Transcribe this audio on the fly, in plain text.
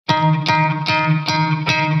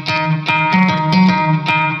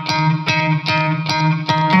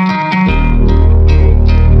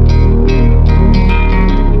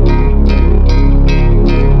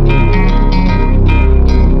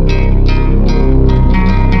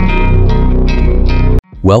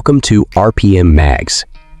Welcome to RPM Mags.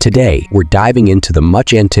 Today, we're diving into the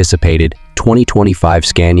much-anticipated 2025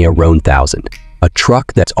 Scania R1000, a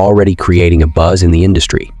truck that's already creating a buzz in the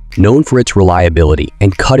industry. Known for its reliability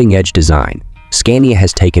and cutting-edge design, Scania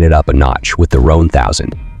has taken it up a notch with the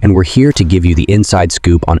R1000, and we're here to give you the inside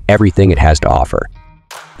scoop on everything it has to offer.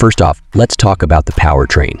 First off, let's talk about the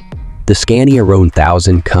powertrain. The Scania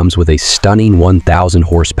R1000 comes with a stunning 1,000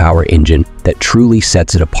 horsepower engine that truly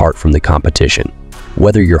sets it apart from the competition.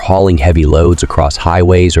 Whether you're hauling heavy loads across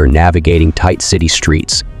highways or navigating tight city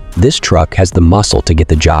streets, this truck has the muscle to get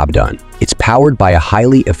the job done. It's powered by a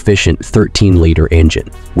highly efficient 13-liter engine,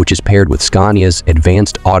 which is paired with Scania's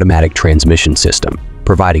advanced automatic transmission system,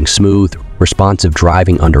 providing smooth, responsive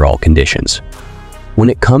driving under all conditions. When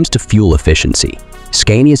it comes to fuel efficiency,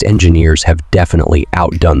 Scania's engineers have definitely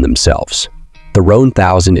outdone themselves. The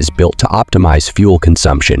R1000 is built to optimize fuel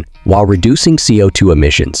consumption while reducing CO2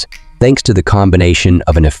 emissions, thanks to the combination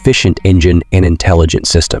of an efficient engine and intelligent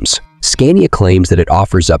systems. Scania claims that it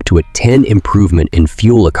offers up to a 10 improvement in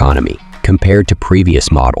fuel economy compared to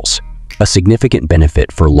previous models, a significant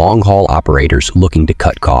benefit for long-haul operators looking to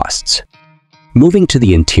cut costs. Moving to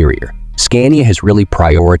the interior, Scania has really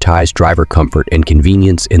prioritized driver comfort and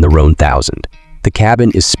convenience in the R1000. The cabin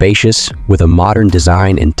is spacious, with a modern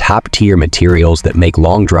design and top-tier materials that make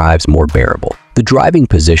long drives more bearable. The driving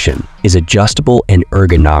position is adjustable and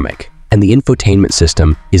ergonomic, and the infotainment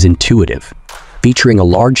system is intuitive, featuring a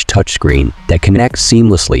large touchscreen that connects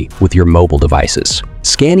seamlessly with your mobile devices.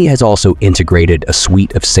 Scania has also integrated a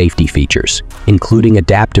suite of safety features, including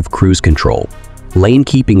adaptive cruise control, lane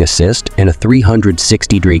keeping assist, and a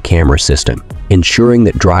 360-degree camera system, ensuring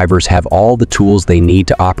that drivers have all the tools they need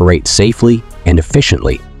to operate safely and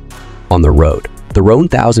efficiently on the road. The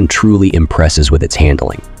R1000 truly impresses with its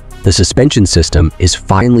handling. The suspension system is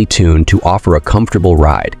finely tuned to offer a comfortable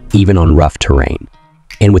ride, even on rough terrain.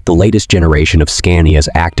 And with the latest generation of Scania's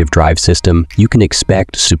active drive system, you can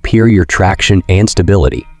expect superior traction and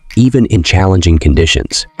stability, even in challenging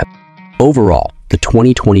conditions. Overall, the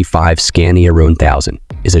 2025 Scania R1000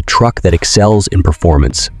 is a truck that excels in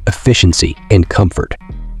performance, efficiency, and comfort.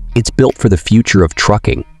 It's built for the future of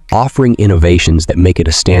trucking, offering innovations that make it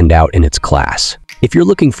a standout in its class. If you're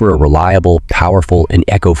looking for a reliable, powerful, and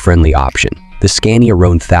eco-friendly option, the Scania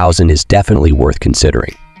R1000 is definitely worth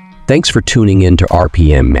considering. Thanks for tuning in to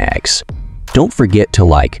RPM Mags. Don't forget to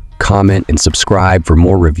like, comment, and subscribe for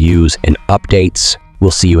more reviews and updates.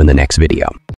 We'll see you in the next video.